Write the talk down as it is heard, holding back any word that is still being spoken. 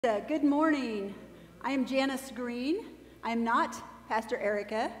Good morning. I am Janice Green. I am not Pastor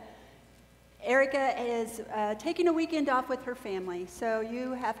Erica. Erica is taking a weekend off with her family, so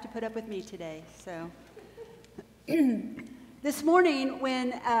you have to put up with me today. So, this morning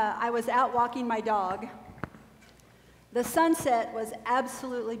when I was out walking my dog, the sunset was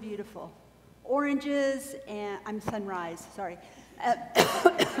absolutely beautiful. Oranges and sunrise. Sorry.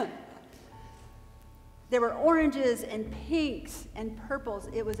 There were oranges and pinks and purples.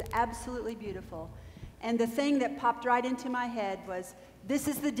 It was absolutely beautiful. And the thing that popped right into my head was, this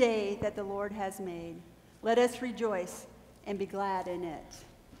is the day that the Lord has made. Let us rejoice and be glad in it.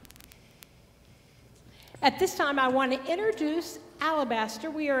 At this time, I want to introduce Alabaster.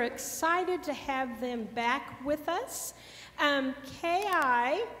 We are excited to have them back with us.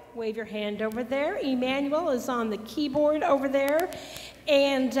 K.I., wave your hand over there. Emmanuel is on the keyboard over there.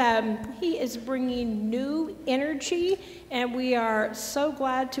 And he is bringing new energy, and we are so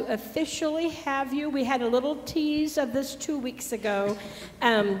glad to officially have you. We had a little tease of this 2 weeks ago,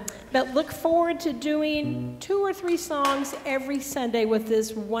 but look forward to doing 2 or 3 songs every Sunday with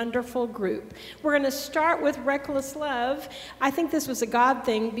this wonderful group. We're going to start with Reckless Love. I think this was a God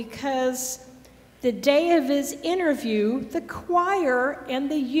thing because the day of his interview, the choir and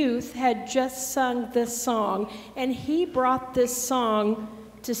the youth had just sung this song, and he brought this song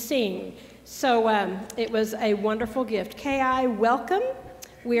to sing. So it was a wonderful gift. K.I., welcome.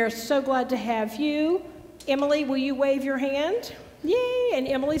 We are so glad to have you. Emily, will you wave your hand? Yay, and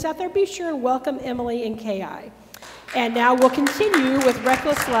Emily's out there. Be sure and welcome Emily and K.I. And now we'll continue with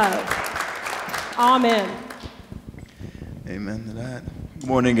Reckless Love. Amen. Amen to that. Good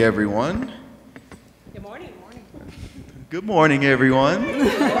morning, everyone. Good morning, everyone.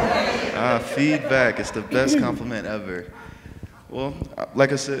 Feedback is the best compliment ever. Well, like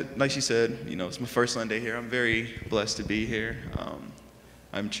she said, you know, it's my first Sunday here. I'm very blessed to be here.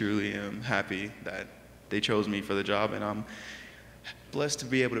 I'm truly happy that they chose me for the job, and I'm blessed to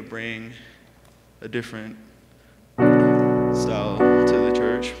be able to bring a different style to the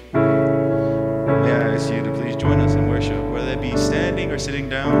church. May I ask you to please join us in worship, whether that be standing or sitting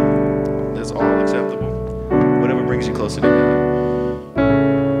down. That's all acceptable. Whatever brings you closer to God.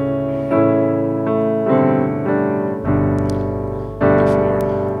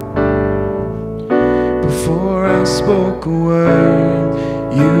 Before I spoke a word,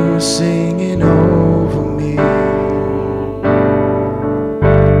 you were singing over me.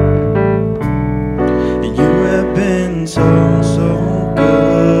 And you have been so, so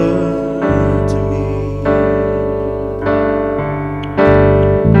good to me.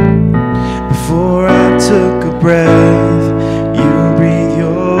 Before I took a breath, you breathe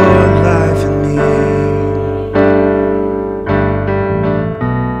your life in me.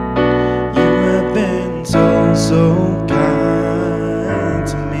 You have been so, so kind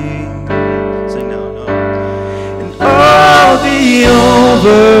to me. Sing now, no. And all the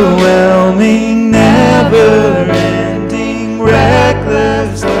overwhelming, never-ending,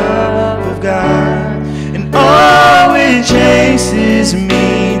 reckless love of God, and all it chases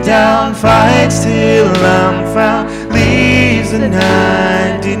me down, fights till I'm found, leaves the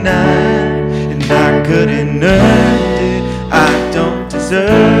 99, and I couldn't earn it, I don't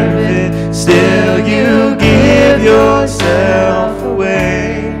deserve it, still you give yourself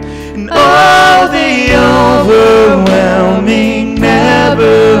away. And all the overwhelming,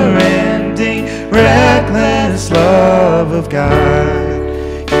 never-ending, reckless love of God.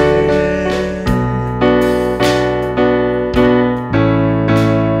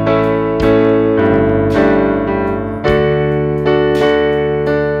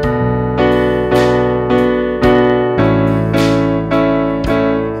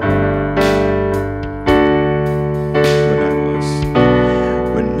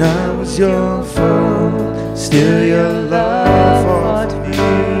 Your fault, still your love fought me.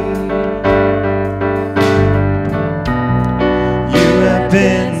 You have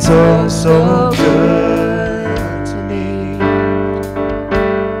been so, so good to me.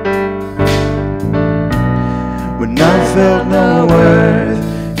 When I felt no worth,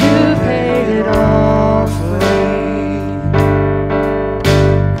 you paid it all for me.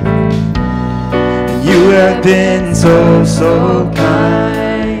 And you have been so, so kind.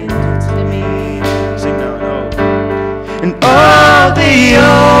 And all the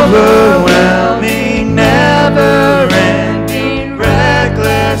overwhelming, never-ending,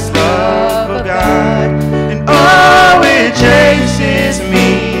 reckless love of God, and all it chases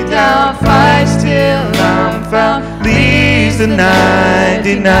me down, fights till I'm found, leaves the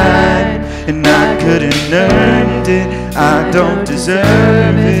 99, and I couldn't earn it, I don't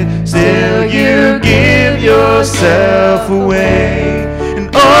deserve it, still you give yourself away. And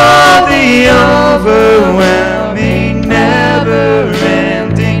oh, the overwhelming,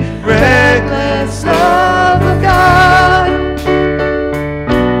 never-ending, reckless love of God.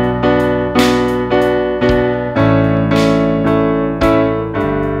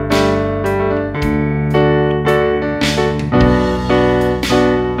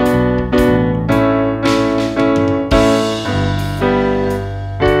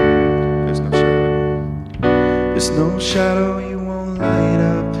 There's no shadow you won't light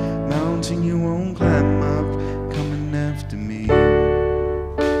up, mountain you won't climb up, coming after me.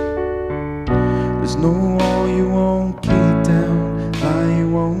 There's no wall you won't kick down, lie you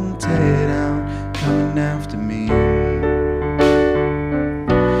won't tear down, coming after me.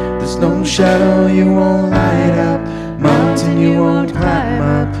 There's no shadow you won't light up, mountain you won't climb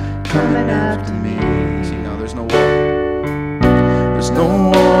up, coming after me. See, now there's no wall. There's no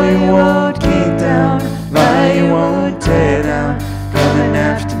wall you won't kick down, lie you won't tear down, coming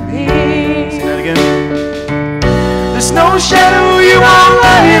after me. Sing that again. There's no shadow you won't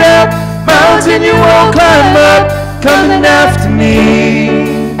light up, mountain you won't climb up, coming after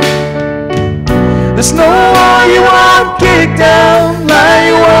me. There's no wall you won't kick down, lie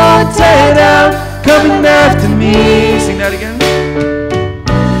you won't tear down, coming after me. Sing that again.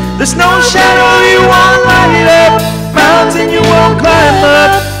 There's no shadow you won't light up, mountain you won't climb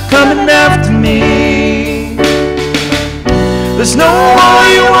up, coming after me. There's no wall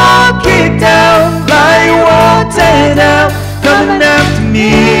you won't kick down, lie you won't tear down, coming after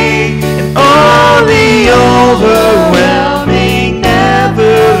me. And all the overwhelming,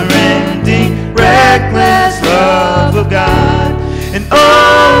 never-ending, reckless love of God. And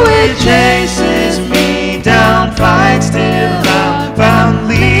oh, it chases me down, fights till I'm found,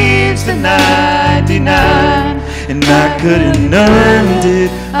 leaves the 99. And I couldn't earn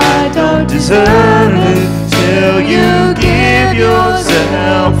it, I don't deserve it, till you give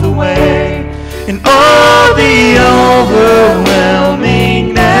yourself away. And all the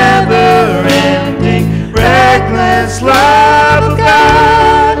overwhelming, never-ending, reckless love of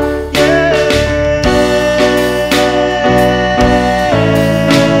God. Yeah.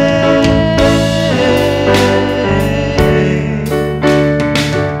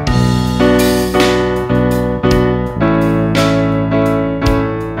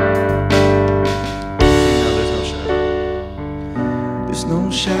 There's no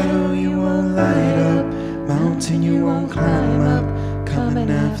shadow you won't light up, mountain you won't climb up, coming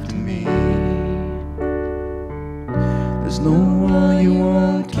after me. There's no wall you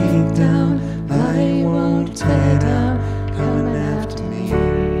won't kick down, lie you won't tear down, coming after me.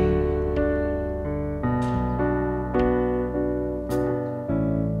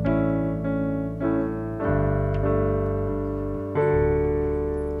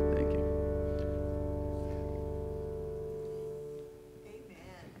 Thank you.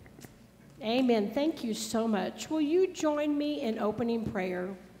 Amen. Thank you so much. Will you join me in opening prayer?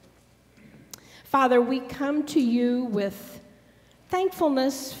 Father, we come to you with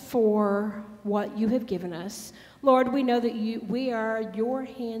thankfulness for what you have given us. Lord, we know that we are your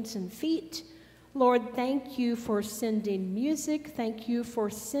hands and feet. Lord, thank you for sending music. Thank you for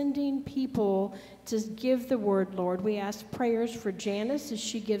sending people to give the word, Lord. We ask prayers for Janice as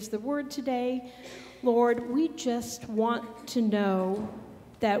she gives the word today. Lord, we just want to know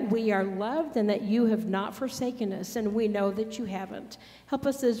that we are loved and that you have not forsaken us, and we know that you haven't. Help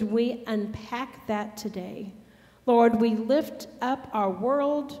us as we unpack that today. Lord, we lift up our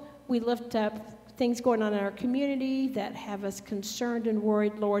world. We lift up things going on in our community that have us concerned and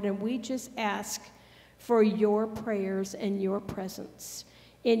worried, Lord, and we just ask for your prayers and your presence.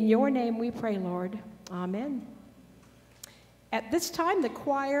 In your name we pray, Lord. Amen. At this time, the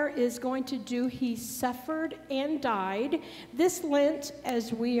choir is going to do He Suffered and Died. This Lent,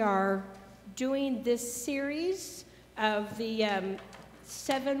 as we are doing this series of the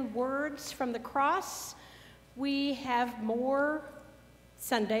 7 words from the cross, we have more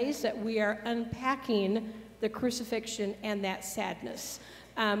Sundays that we are unpacking the crucifixion and that sadness.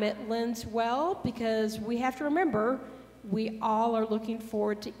 It lends well because we have to remember we all are looking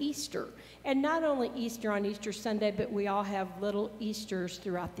forward to Easter. And not only Easter on Easter Sunday, but we all have little Easters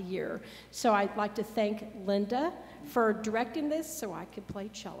throughout the year. So I'd like to thank Linda for directing this so I could play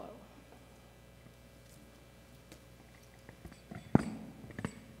cello.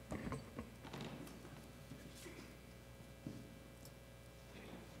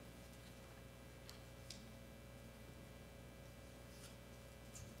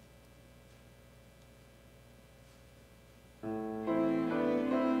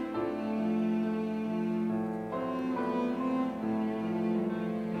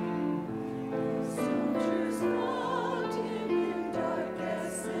 Soldiers fought in darkness.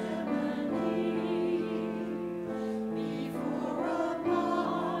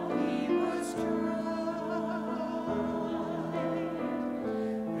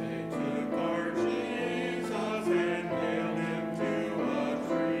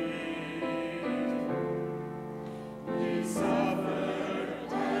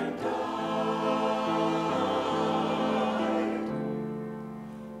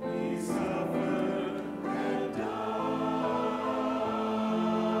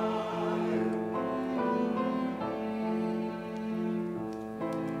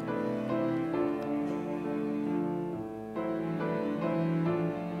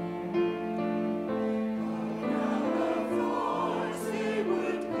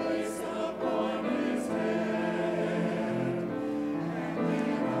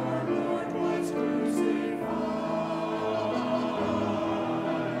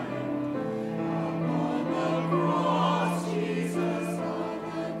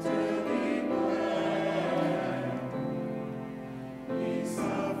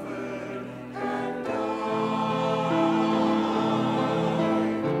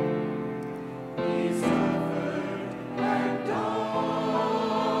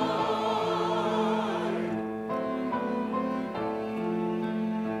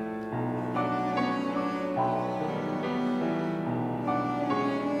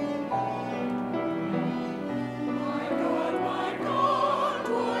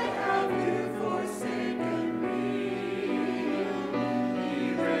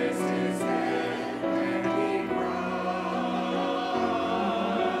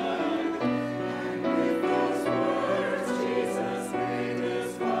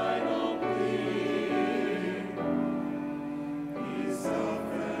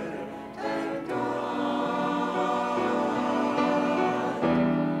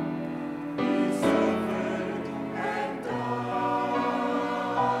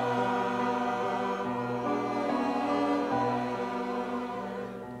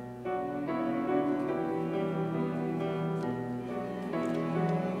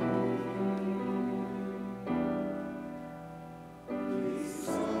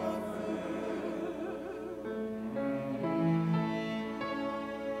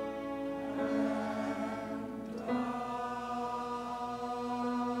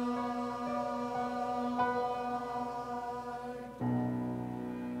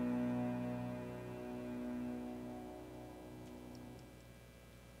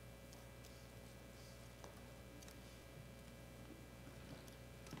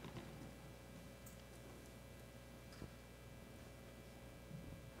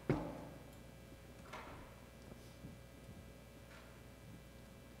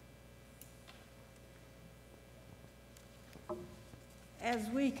 As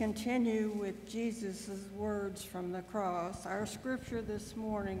we continue with Jesus' words from the cross, our scripture this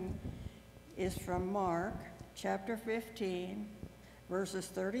morning is from Mark chapter 15, verses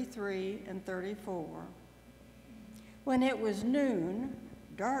 33 and 34. When it was noon,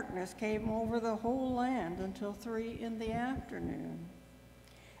 darkness came over the whole land until 3 p.m.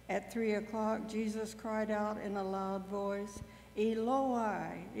 At 3 o'clock, Jesus cried out in a loud voice,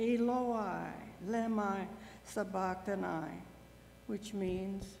 Eloi, Eloi, lema sabachthani, which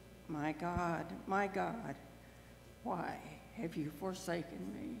means, my God, why have you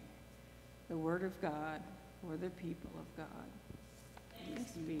forsaken me? The word of God for the people of God.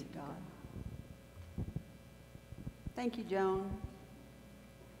 Thanks be to God. Thank you, Joan.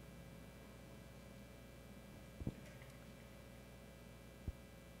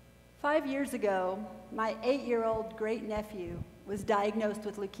 Five years ago, my 8-year-old great-nephew was diagnosed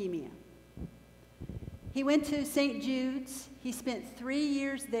with leukemia. He went to St. Jude's. He spent 3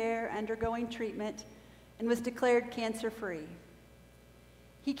 years there undergoing treatment and was declared cancer-free.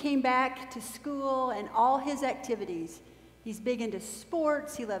 He came back to school and all his activities. He's big into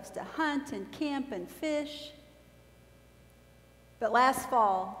sports. He loves to hunt and camp and fish. But last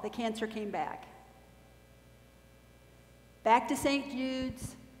fall, the cancer came back. Back to St.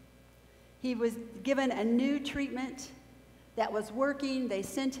 Jude's. He was given a new treatment that was working. They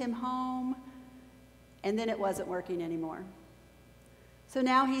sent him home, and then it wasn't working anymore. So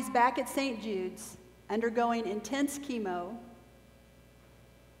now he's back at St. Jude's, undergoing intense chemo.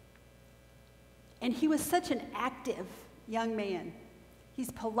 And he was such an active young man. He's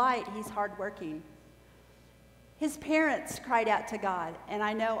polite, he's hardworking. His parents cried out to God, and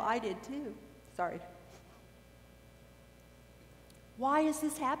I know I did too. Sorry. Why is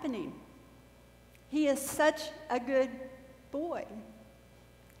this happening? He is such a good boy.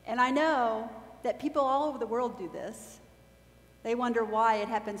 And I know that people all over the world do this. They wonder why it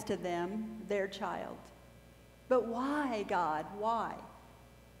happens to them, their child. But why, God? Why?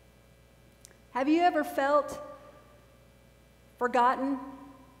 Have you ever felt forgotten,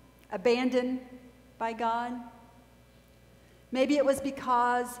 abandoned by God? Maybe it was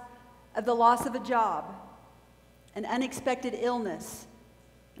because of the loss of a job, an unexpected illness,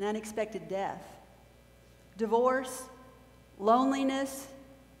 an unexpected death, divorce, loneliness,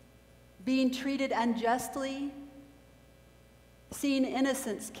 being treated unjustly, seeing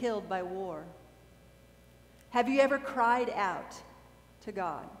innocents killed by war. Have you ever cried out to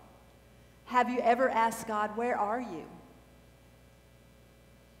God? Have you ever asked God, where are you?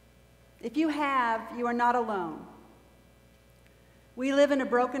 If you have, you are not alone. We live in a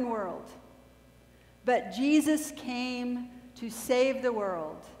broken world, but Jesus came to save the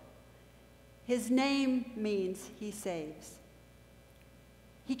world. His name means he saves.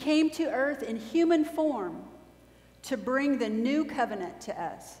 He came to earth in human form to bring the new covenant to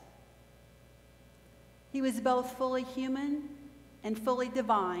us. He was both fully human and fully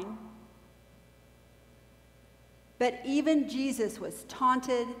divine. But even Jesus was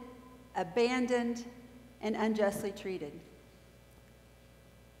taunted, abandoned, and unjustly treated.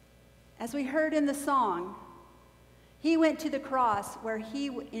 As we heard in the song, he went to the cross where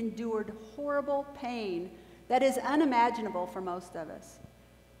he endured horrible pain that is unimaginable for most of us.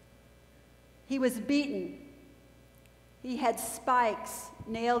 He was beaten. He had spikes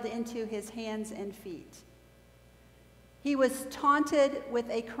nailed into his hands and feet. He was taunted with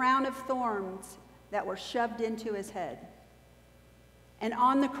a crown of thorns that were shoved into his head. And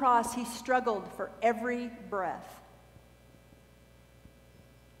on the cross, he struggled for every breath.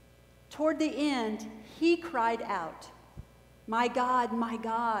 Toward the end, he cried out, my God,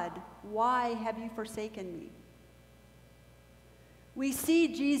 why have you forsaken me?" We see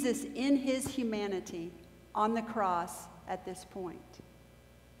Jesus in his humanity on the cross at this point.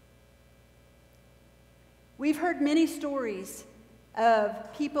 We've heard many stories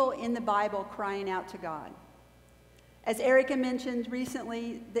of people in the Bible crying out to God. As Erica mentioned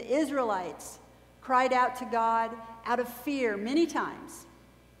recently, the Israelites cried out to God out of fear many times,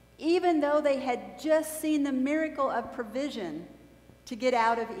 even though they had just seen the miracle of provision to get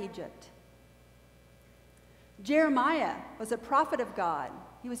out of Egypt. Jeremiah was a prophet of God.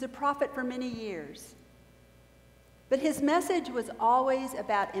 He was a prophet for many years. But his message was always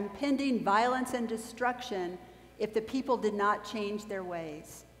about impending violence and destruction if the people did not change their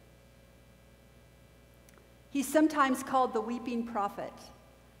ways. He's sometimes called the weeping prophet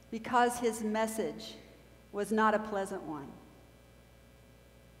because his message was not a pleasant one.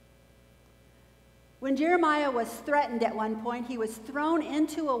 When Jeremiah was threatened at one point, he was thrown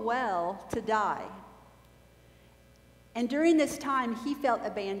into a well to die. And during this time, he felt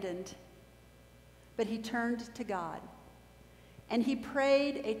abandoned, but he turned to God. and he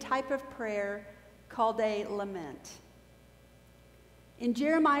prayed a type of prayer called a lament. In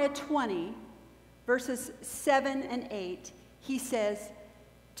Jeremiah 20, verses 7 and 8, he says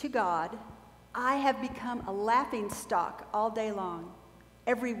to God, I have become a laughing stock all day long.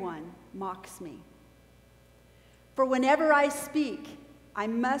 Everyone mocks me. For whenever I speak, I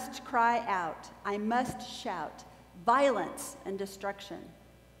must cry out, I must shout, violence and destruction.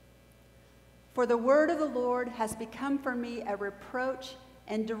 For the word of the Lord has become for me a reproach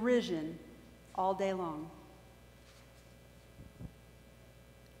and derision all day long.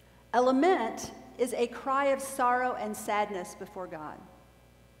 A lament is a cry of sorrow and sadness before God.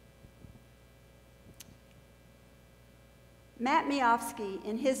 Matt Miofsky,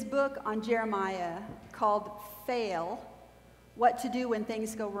 in his book on Jeremiah called Fail, What to Do When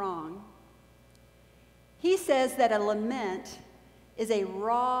Things Go Wrong, he says that a lament is a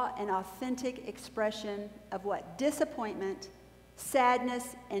raw and authentic expression of what disappointment,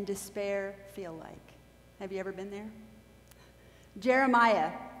 sadness, and despair feel like. Have you ever been there?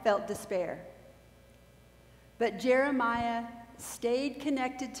 Jeremiah felt despair. But Jeremiah stayed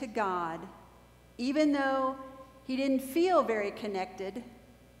connected to God, even though he didn't feel very connected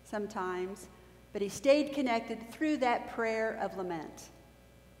sometimes, but he stayed connected through that prayer of lament.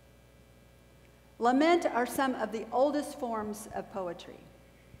 Lament are some of the oldest forms of poetry.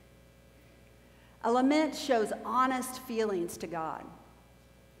 A lament shows honest feelings to God,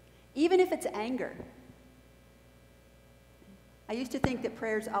 even if it's anger. I used to think that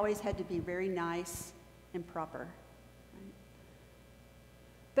prayers always had to be very nice and proper. Right?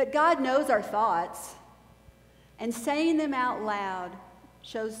 But God knows our thoughts, and saying them out loud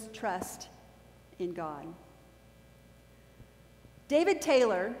shows trust in God. David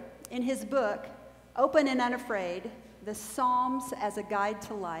Taylor, in his book, Open and Unafraid, The Psalms as a Guide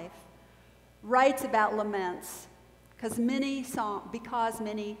to Life, writes about laments because many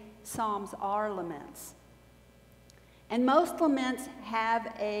psalms are laments. And most laments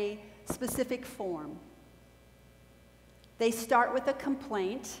have a specific form. They start with a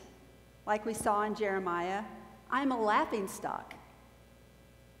complaint, like we saw in Jeremiah, I'm a laughingstock.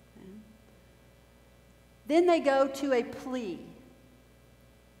 Okay. Then they go to a plea,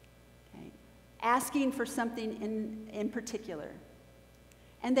 okay, asking for something in particular.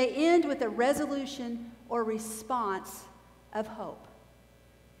 And they end with a resolution or response of hope.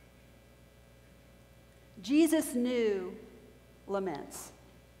 Jesus knew laments.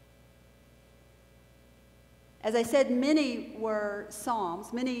 As I said, many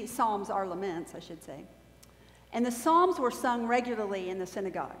psalms are laments, I should say. And the psalms were sung regularly in the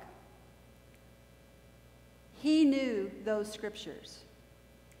synagogue. He knew those scriptures.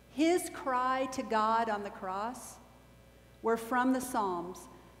 His cry to God on the cross were from the Psalms,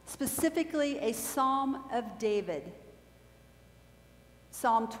 specifically a Psalm of David.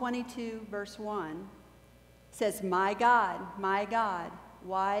 Psalm 22, verse 1 says, my God,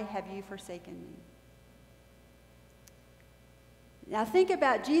 why have you forsaken me? Now think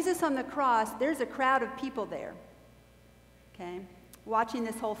about Jesus on the cross. There's a crowd of people there, okay, watching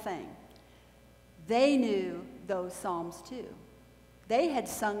this whole thing. They knew those psalms too. They had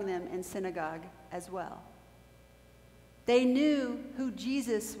sung them in synagogue as well. They knew who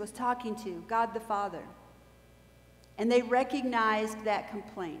Jesus was talking to, God the Father. And they recognized that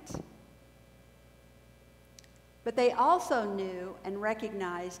complaint. But they also knew and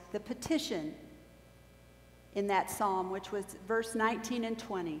recognized the petition in that psalm, which was verse 19 and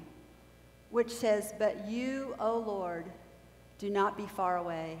 20, which says, but you, O Lord, do not be far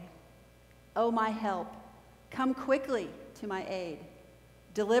away. O my help, come quickly to my aid.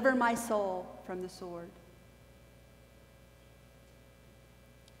 Deliver my soul from the sword.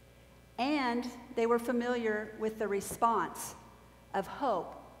 And they were familiar with the response of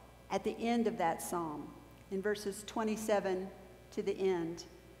hope at the end of that psalm, in verses 27 to the end,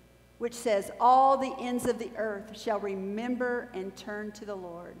 which says, all the ends of the earth shall remember and turn to the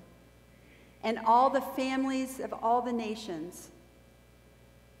Lord, and all the families of all the nations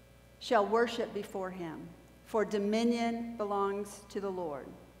shall worship before him, for dominion belongs to the Lord.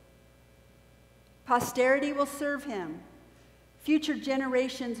 Posterity will serve him. Future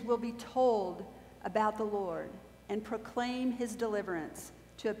generations will be told about the Lord and proclaim his deliverance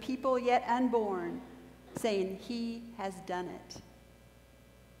to a people yet unborn, saying, he has done it.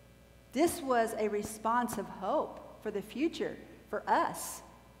 This was a response of hope for the future, for us.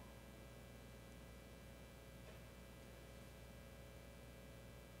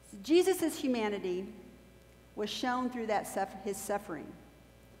 Jesus' humanity was shown through his suffering.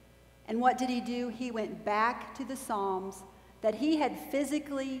 And what did he do? He went back to the Psalms that he had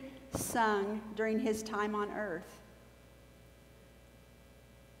physically sung during his time on earth.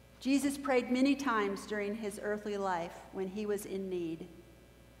 Jesus prayed many times during his earthly life when he was in need,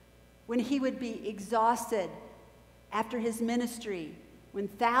 when he would be exhausted after his ministry, when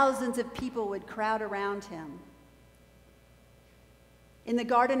thousands of people would crowd around him. In the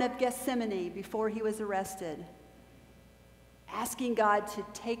Garden of Gethsemane, before he was arrested, asking God to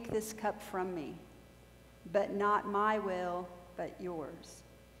take this cup from me, but not my will, but yours.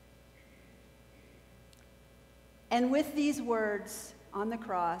 And with these words on the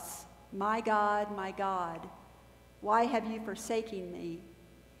cross, my God, why have you forsaken me?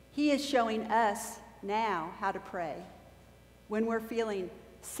 He is showing us now how to pray when we're feeling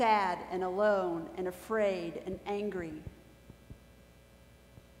sad and alone and afraid and angry.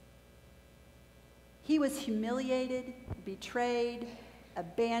 He was humiliated, betrayed,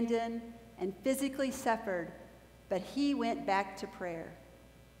 abandoned, and physically suffered, but he went back to prayer.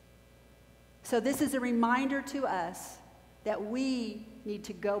 So this is a reminder to us that we need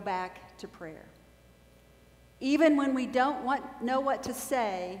to go back to prayer. Even when we don't know what to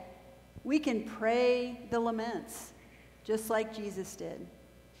say, we can pray the laments, just like Jesus did.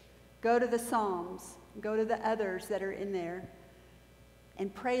 Go to the Psalms, go to the others that are in there,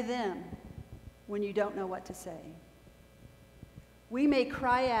 and pray them when you don't know what to say. We may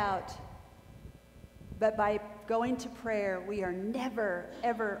cry out, but by going to prayer, we are never,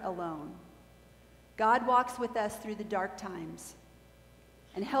 ever alone. God walks with us through the dark times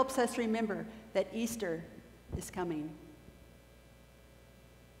and helps us remember that Easter is coming.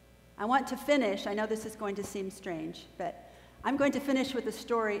 I want to finish, I know this is going to seem strange, but I'm going to finish with a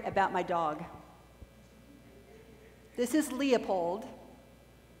story about my dog. This is Leopold.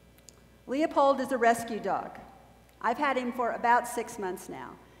 Leopold is a rescue dog. I've had him for about 6 months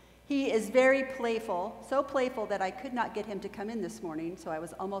now. He is very playful, so playful that I could not get him to come in this morning, so I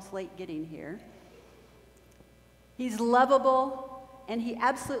was almost late getting here. He's lovable, and he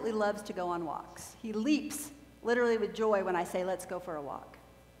absolutely loves to go on walks. He leaps literally with joy when I say, let's go for a walk.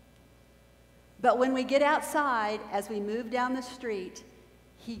 But when we get outside, as we move down the street,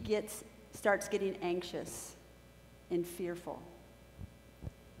 he starts getting anxious and fearful.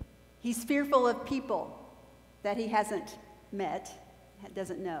 He's fearful of people that he hasn't met,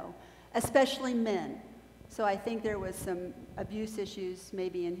 doesn't know, especially men. So I think there was some abuse issues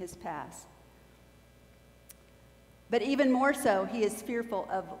maybe in his past. But even more so, he is fearful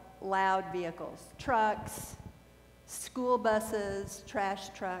of loud vehicles, trucks, school buses, trash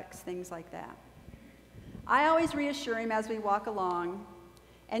trucks, things like that. I always reassure him as we walk along,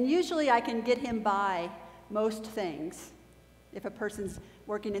 and usually I can get him by most things. If a person's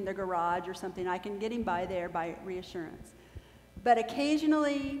working in their garage or something, I can get him by there by reassurance. But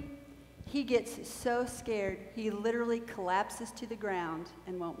occasionally, he gets so scared, he literally collapses to the ground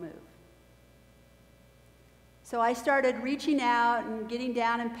and won't move. So I started reaching out and getting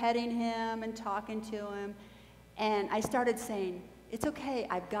down and petting him and talking to him, and I started saying, it's okay,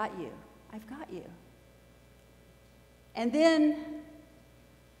 I've got you, I've got you. And then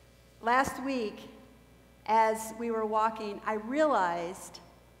last week, as we were walking, I realized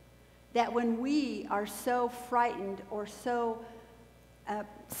that when we are so frightened or so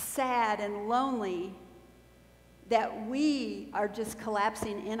sad and lonely that we are just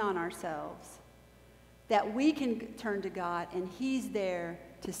collapsing in on ourselves, that we can turn to God and he's there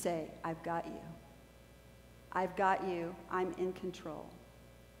to say, I've got you. I've got you. I'm in control.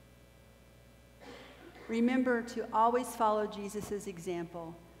 Remember to always follow Jesus'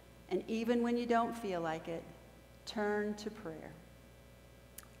 example, and even when you don't feel like it, turn to prayer.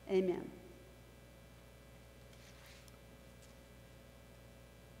 Amen.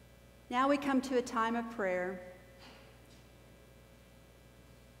 Now we come to a time of prayer.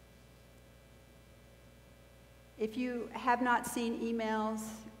 If you have not seen emails,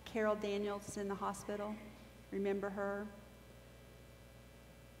 Carol Daniels is in the hospital. Remember her?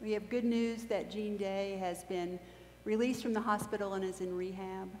 We have good news that Jean Day has been released from the hospital and is in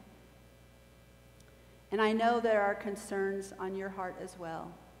rehab. And I know there are concerns on your heart as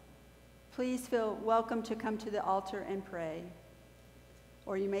well. Please feel welcome to come to the altar and pray,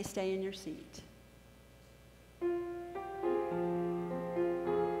 or you may stay in your seat.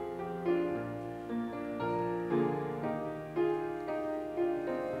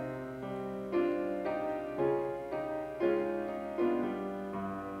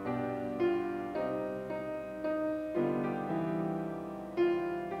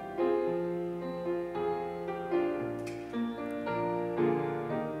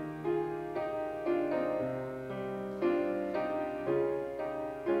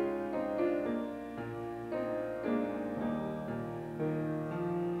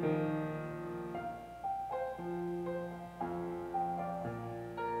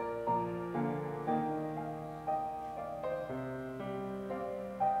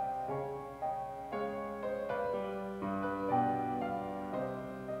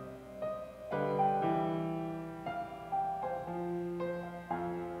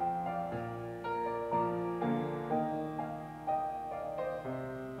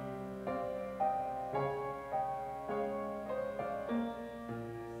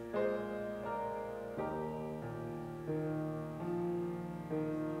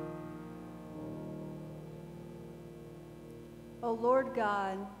 O Lord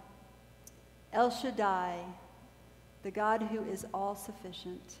God, El Shaddai, the God who is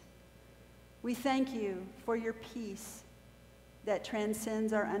all-sufficient, we thank you for your peace that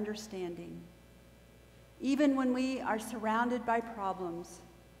transcends our understanding. Even when we are surrounded by problems,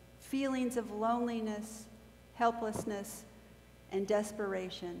 feelings of loneliness, helplessness, and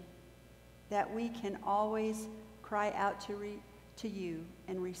desperation, that we can always cry out to you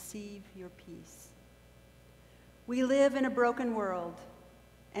and receive your peace. We live in a broken world,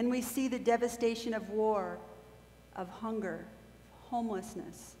 and we see the devastation of war, of hunger,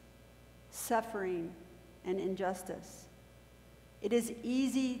 homelessness, suffering, and injustice. It is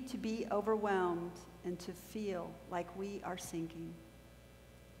easy to be overwhelmed and to feel like we are sinking.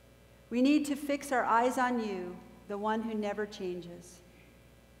 We need to fix our eyes on you, the one who never changes.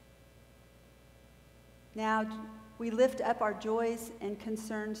 Now, we lift up our joys and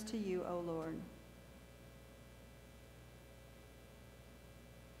concerns to you, O Lord.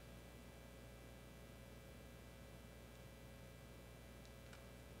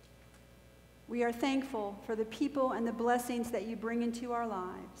 We are thankful for the people and the blessings that you bring into our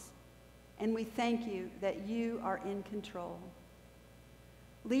lives, and we thank you that you are in control.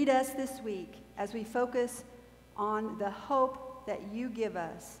 Lead us this week as we focus on the hope that you give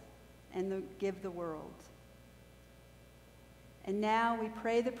us and give the world. And now we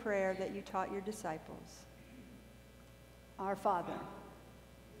pray the prayer that you taught your disciples. Our Father,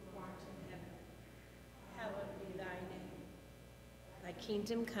 who art in heaven, hallowed be thy name. Thy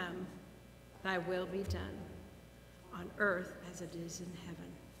kingdom come, thy will be done, on earth as it is in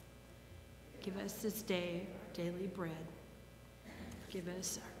heaven. Give us this day our daily bread. Forgive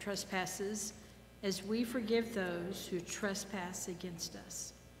us our trespasses, as we forgive those who trespass against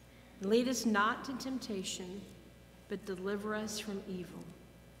us. And lead us not to temptation, but deliver us from evil.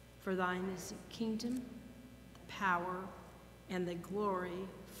 For thine is the kingdom, the power, and the glory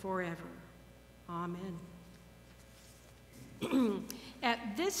forever. Amen.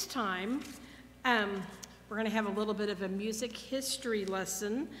 At this time, we're going to have a little bit of a music history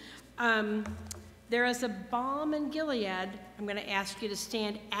lesson. There is a balm in Gilead. I'm going to ask you to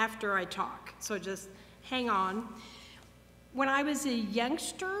stand after I talk, so just hang on. When I was a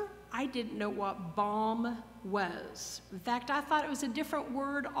youngster, I didn't know what balm was. In fact, I thought it was a different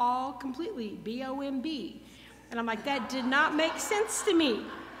word all completely, B-O-M-B. And I'm like, that did not make sense to me.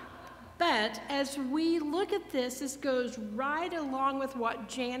 But as we look at this, this goes right along with what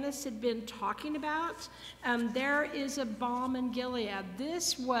Janice had been talking about. There is a balm in Gilead.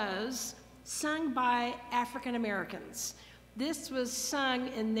 This was sung by African Americans. This was sung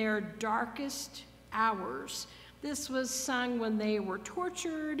in their darkest hours. This was sung when they were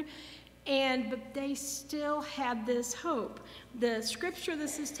tortured, but they still had this hope. The scripture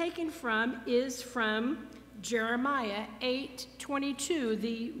this is taken from is from Jeremiah 8:22,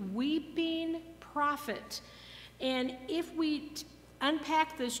 the weeping prophet. And if we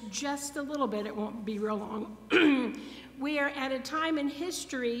unpack this just a little bit, it won't be real long. We are at a time in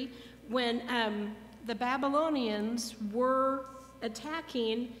history when the Babylonians were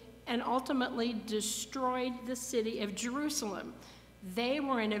attacking and ultimately destroyed the city of Jerusalem. They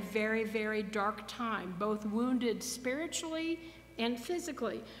were in a very, very dark time, both wounded spiritually and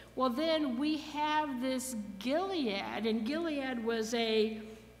physically. Well, then we have this Gilead, and Gilead was a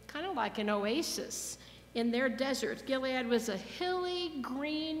kind of like an oasis in their desert. Gilead was a hilly,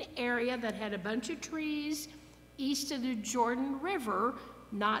 green area that had a bunch of trees east of the Jordan River,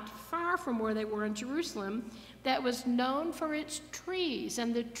 not far from where they were in Jerusalem, that was known for its trees.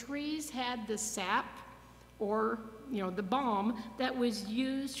 And the trees had the sap, or the balm, that was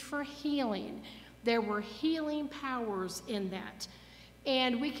used for healing. There were healing powers in that.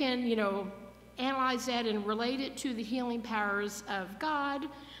 And we can, analyze that and relate it to the healing powers of God.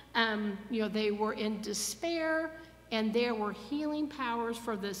 They were in despair, and there were healing powers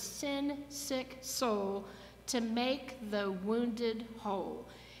for the sin-sick soul to make the wounded whole.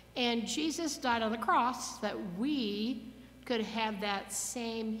 And Jesus died on the cross that we could have that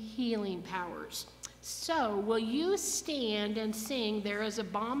same healing powers. So, will you stand and sing "There is a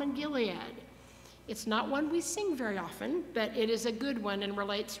Balm in Gilead"? It's not one we sing very often, but it is a good one and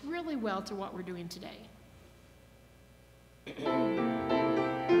relates really well to what we're doing today.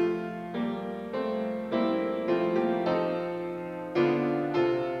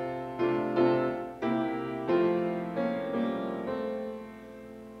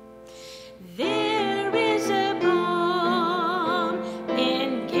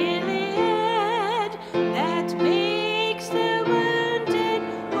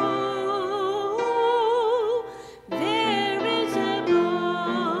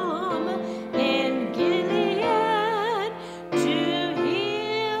 To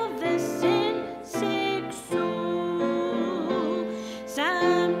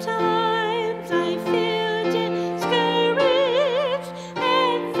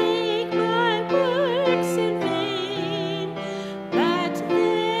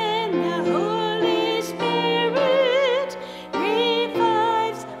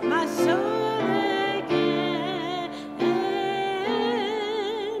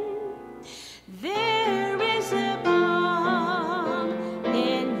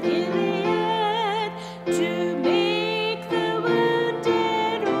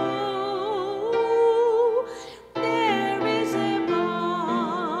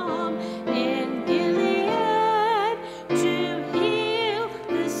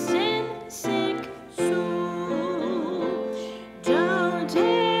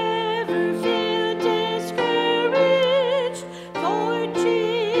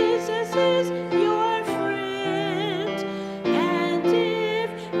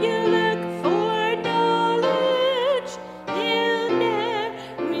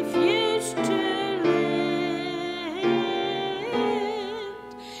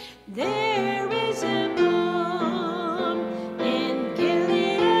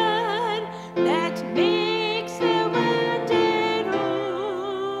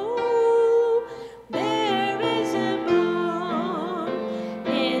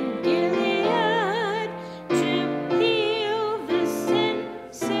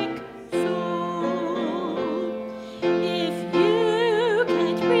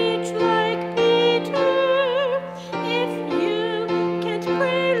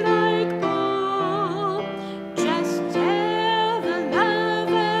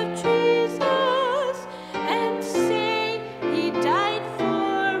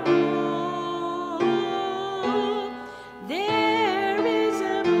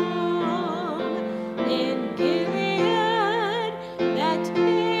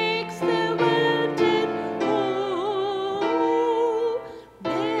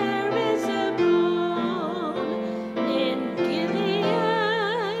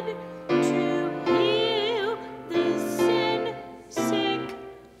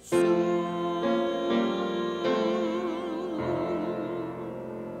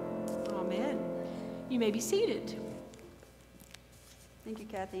may be seated. Thank you,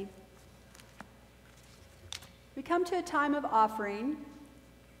 Kathy. We come to a time of offering,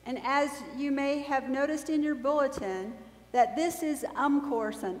 and as you may have noticed in your bulletin, that this is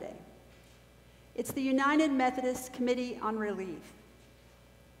UMCOR Sunday. It's the United Methodist Committee on Relief.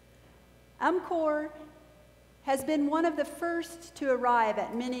 UMCOR has been one of the first to arrive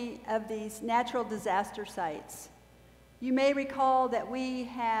at many of these natural disaster sites. You may recall that we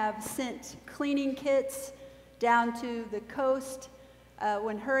have sent cleaning kits down to the coast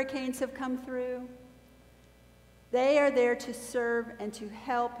when hurricanes have come through. They are there to serve and to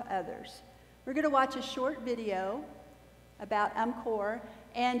help others. We're going to watch a short video about UMCOR,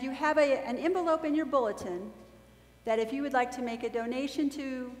 and you have an envelope in your bulletin that if you would like to make a donation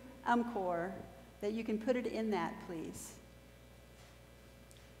to UMCOR, that you can put it in that, please.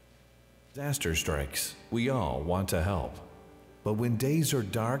 Disaster strikes. We all want to help. But when days are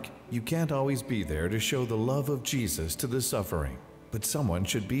dark, you can't always be there to show the love of Jesus to the suffering. But someone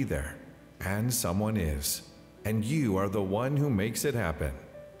should be there. And someone is. And you are the one who makes it happen.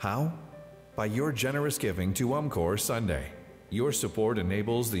 How? By your generous giving to UMCOR Sunday. Your support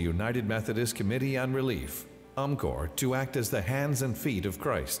enables the United Methodist Committee on Relief, UMCOR, to act as the hands and feet of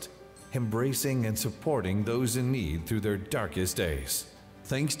Christ, embracing and supporting those in need through their darkest days.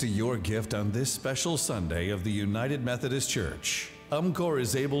 Thanks to your gift on this special Sunday of the United Methodist Church, UMCOR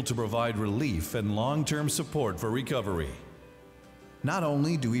is able to provide relief and long-term support for recovery. Not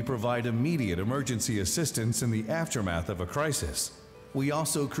only do we provide immediate emergency assistance in the aftermath of a crisis, we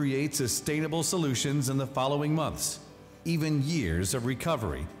also create sustainable solutions in the following months, even years of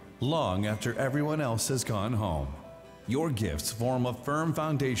recovery, long after everyone else has gone home. Your gifts form a firm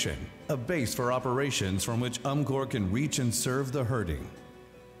foundation, a base for operations from which UMCOR can reach and serve the hurting.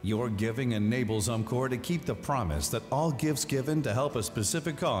 Your giving enables UMCOR to keep the promise that all gifts given to help a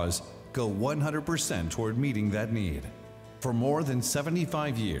specific cause go 100% toward meeting that need. For more than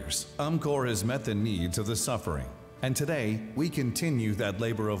 75 years, UMCOR has met the needs of the suffering, and today we continue that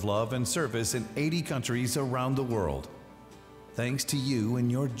labor of love and service in 80 countries around the world. Thanks to you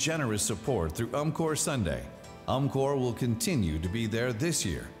and your generous support through UMCOR Sunday, UMCOR will continue to be there this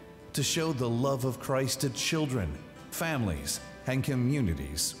year to show the love of Christ to children, families, and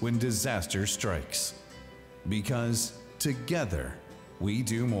communities when disaster strikes. Because together we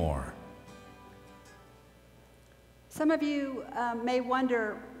do more. Some of you may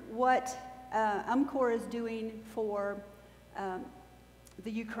wonder what UMCOR is doing for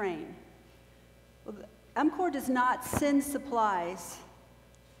the Ukraine. Well, UMCOR does not send supplies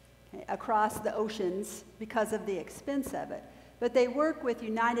across the oceans because of the expense of it, but they work with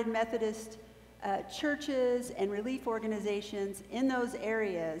United Methodist churches and relief organizations in those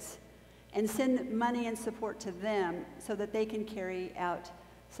areas and send money and support to them so that they can carry out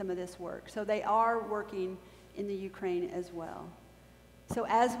some of this work. So they are working in the Ukraine as well. So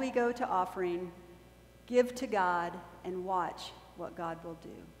as we go to offering, give to God and watch what God will do.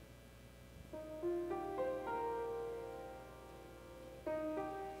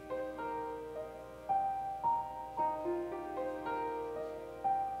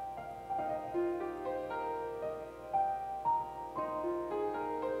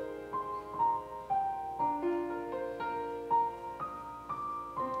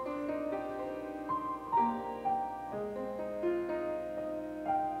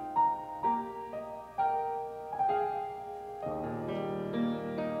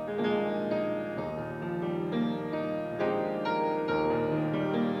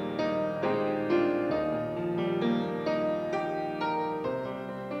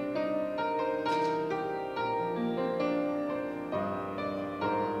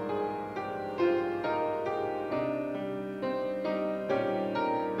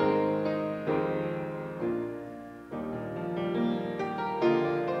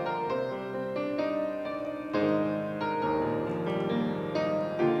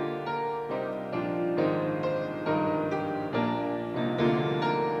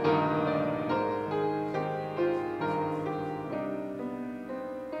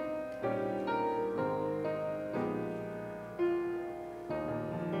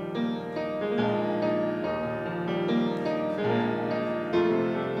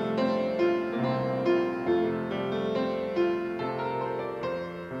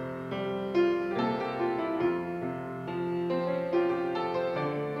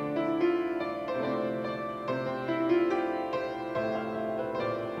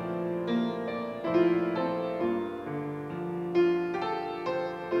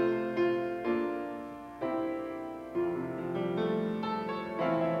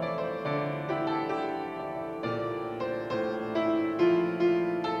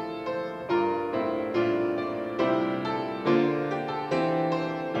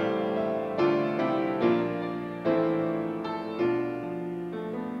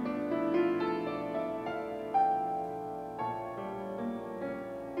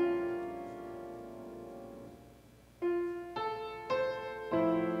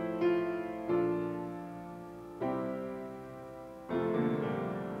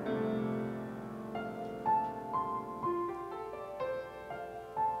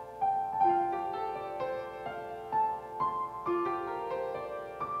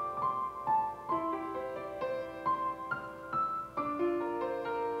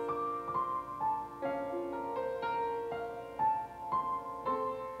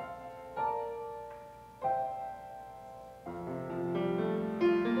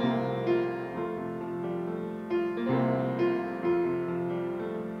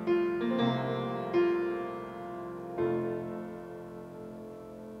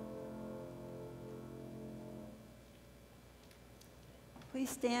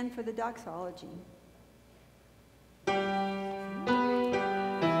 stand for the doxology.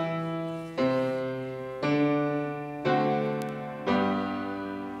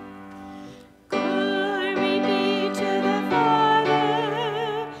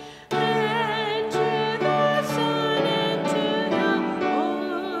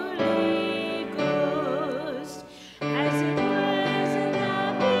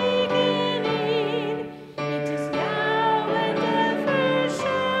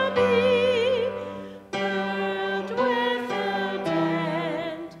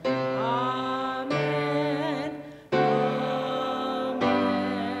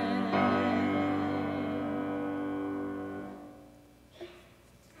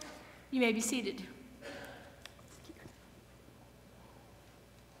 You may be seated.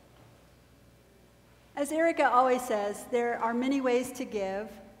 As Erica always says, there are many ways to give.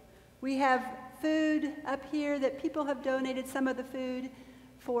 We have food up here that people have donated some of the food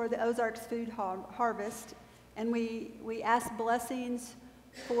for the Ozarks Food Harvest, and we ask blessings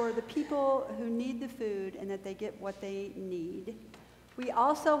for the people who need the food and that they get what they need. We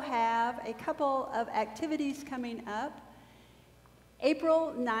also have a couple of activities coming up.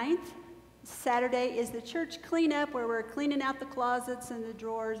 April 9th, Saturday, is the church cleanup where we're cleaning out the closets and the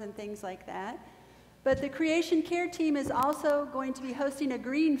drawers and things like that. But the Creation Care team is also going to be hosting a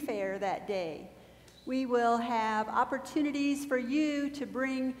green fair that day. We will have opportunities for you to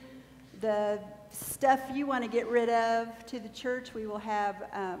bring the stuff you want to get rid of to the church. We will have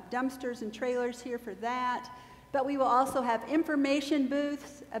dumpsters and trailers here for that. But we will also have information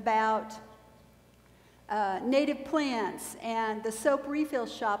booths about native plants, and the soap refill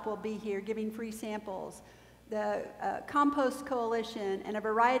shop will be here giving free samples, the Compost Coalition, and a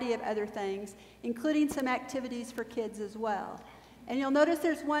variety of other things, including some activities for kids as well. And you'll notice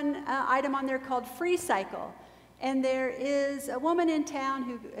there's one item on there called Free Cycle. And there is a woman in town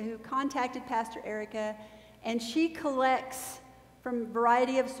who contacted Pastor Erica, and she collects from a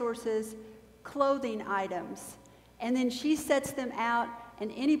variety of sources clothing items. And then she sets them out,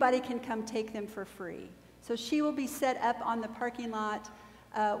 and anybody can come take them for free. So she will be set up on the parking lot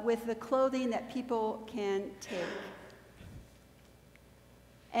with the clothing that people can take.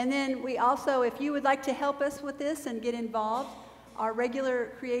 And then we also, if you would like to help us with this and get involved, our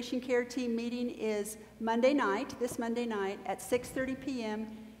regular Creation Care team meeting is Monday night, this Monday night at 6:30 p.m.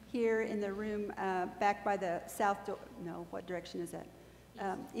 here in the room back by the south door. No, what direction is that?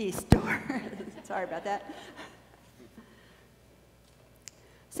 East door. Sorry about that.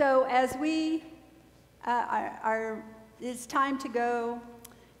 So as we it's time to go,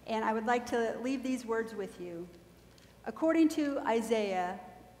 and I would like to leave these words with you. According to Isaiah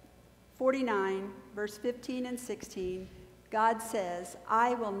 49, verse 15 and 16, God says,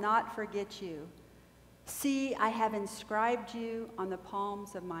 "I will not forget you. See, I have inscribed you on the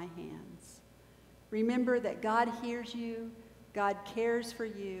palms of my hands." Remember that God hears you, God cares for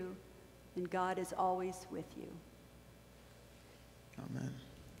you, and God is always with you. Amen.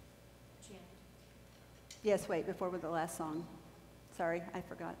 Yes, wait, before with the last song. Sorry, I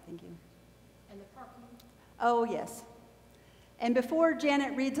forgot. Thank you. And the parking. Oh, yes. And before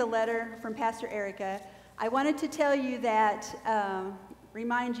Janet reads a letter from Pastor Erica, I wanted to tell you that,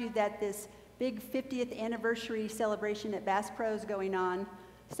 remind you that this big 50th anniversary celebration at Bass Pro is going on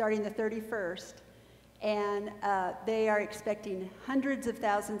starting the 31st. And they are expecting hundreds of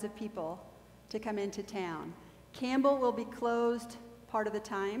thousands of people to come into town. Campbell will be closed part of the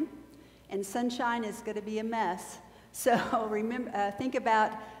time, and Sunshine is going to be a mess. So remember, think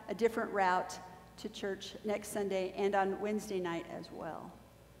about a different route to church next Sunday and on Wednesday night as well.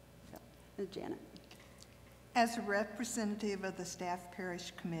 So, Janet. As a representative of the Staff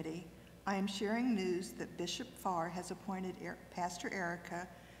Parish Committee, I am sharing news that Bishop Farr has appointed Pastor Erica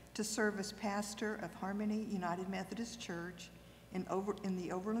to serve as pastor of Harmony United Methodist Church in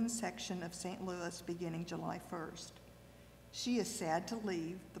the Overland section of St. Louis beginning July 1st. She is sad to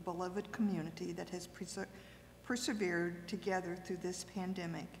leave the beloved community that has persevered together through this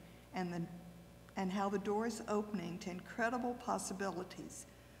pandemic and how the door is opening to incredible possibilities.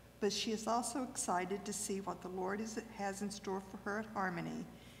 But she is also excited to see what the Lord has in store for her at Harmony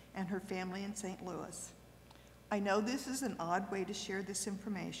and her family in St. Louis. I know this is an odd way to share this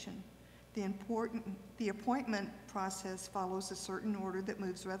information. The appointment process follows a certain order that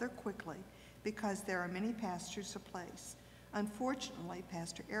moves rather quickly because there are many pastors to place. Unfortunately,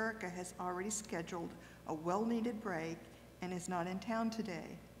 Pastor Erica has already scheduled a well-needed break and is not in town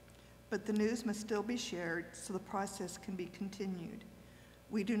today. But the news must still be shared so the process can be continued.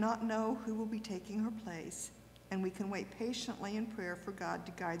 We do not know who will be taking her place, and we can wait patiently in prayer for God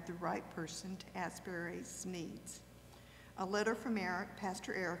to guide the right person to Asbury's needs. A letter from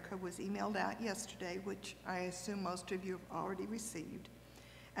Pastor Erica was emailed out yesterday, which I assume most of you have already received,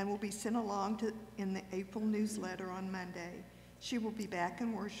 and will be sent along in the April newsletter on Monday. She will be back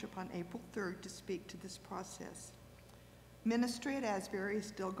in worship on April 3rd to speak to this process. Ministry at Asbury is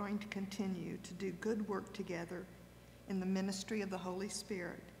still going to continue to do good work together in the ministry of the Holy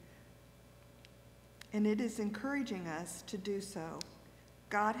Spirit, and it is encouraging us to do so.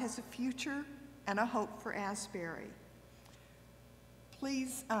 God has a future and a hope for Asbury.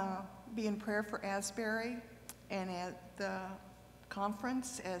 Please be in prayer for Asbury and at the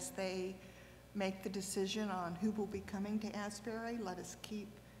conference as they make the decision on who will be coming to Asbury. Let us keep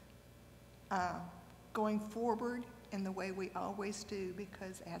going forward in the way we always do,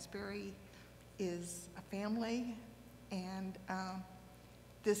 because Asbury is a family, and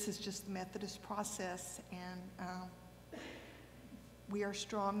this is just the Methodist process, and we are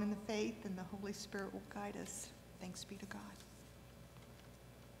strong in the faith, and the Holy Spirit will guide us. Thanks be to God.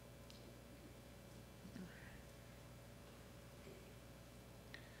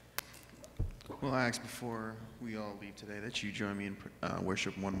 Well, I ask before we all leave today that you join me in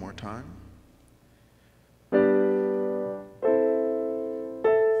worship one more time.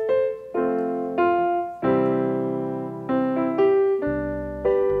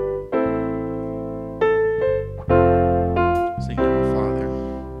 Sing to my Father.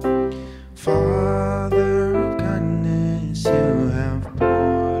 Father of kindness, you have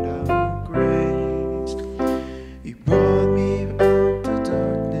poured out grace. You brought me out of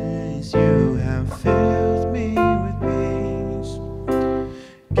darkness. You have filled me with peace.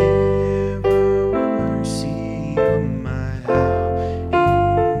 Giver of mercy, oh my help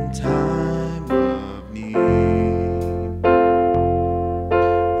in time of need.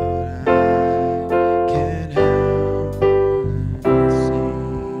 Lord, I can't help but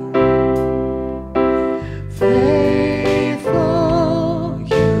sing. Faithful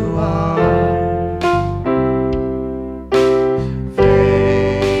you are.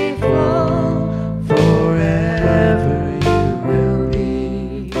 Faithful forever you will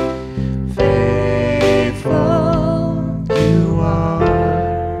be. Faithful you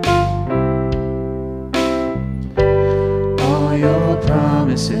are. All your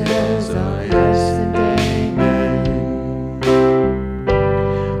promises are yes and amen.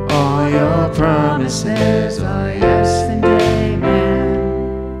 All your promises are yes and amen.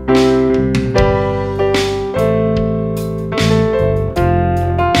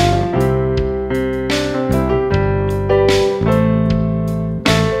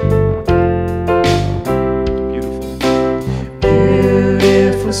 Beautiful.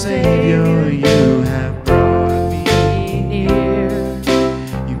 Beautiful Savior, you have brought me near.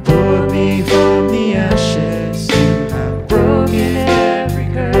 You pulled me from the ashes. You have broken every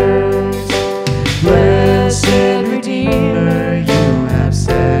curse. Blessed Redeemer, you have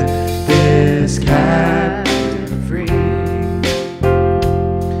set this captive free.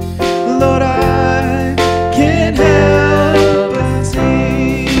 Lord, I can't help but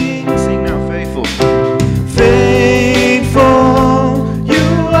sing. Sing now, faithful. Faithful you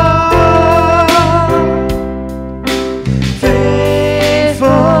are.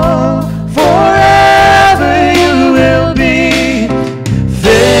 Faithful forever you will be.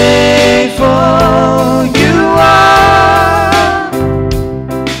 Faithful you are.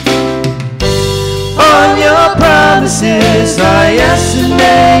 All your promises are yes and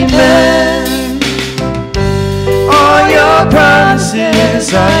amen. All your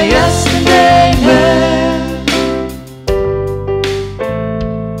promises are yes and amen.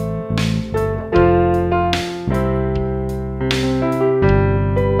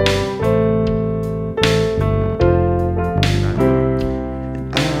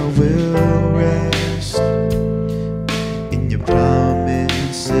 I will rest in your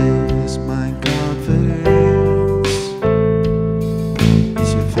promises. My confidence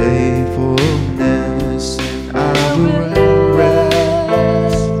is your faithfulness, and I will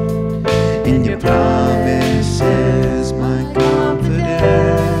rest in your promises. My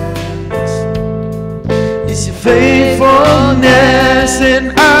confidence is your faithfulness,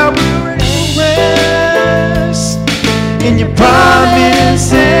 and I will rest in your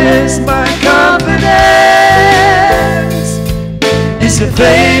promises. My confidence is your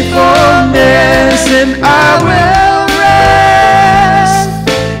faithfulness, and I will rest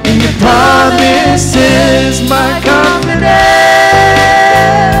in your promises. My confidence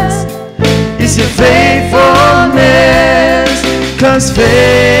is your faithfulness, 'cause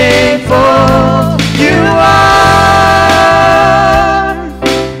faithful you are.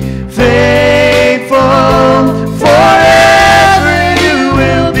 Faithful forever you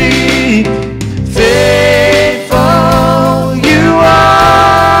will be. Faithful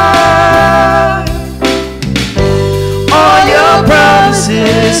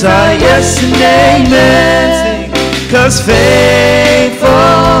promises are yes and amen. 'Cause faithful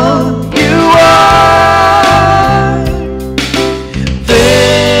you are.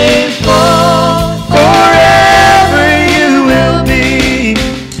 Faithful forever you will be.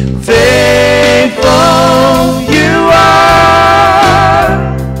 Faithful you are.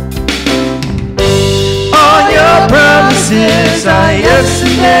 All your promises are yes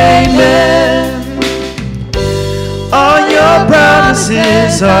and amen. All your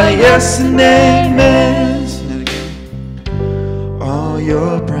promises are yes and amen. All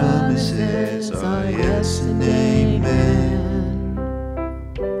your promises are yes and amen.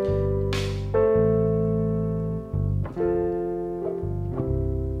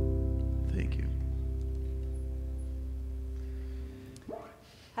 Thank you.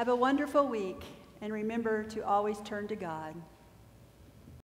 Have a wonderful week, and remember to always turn to God.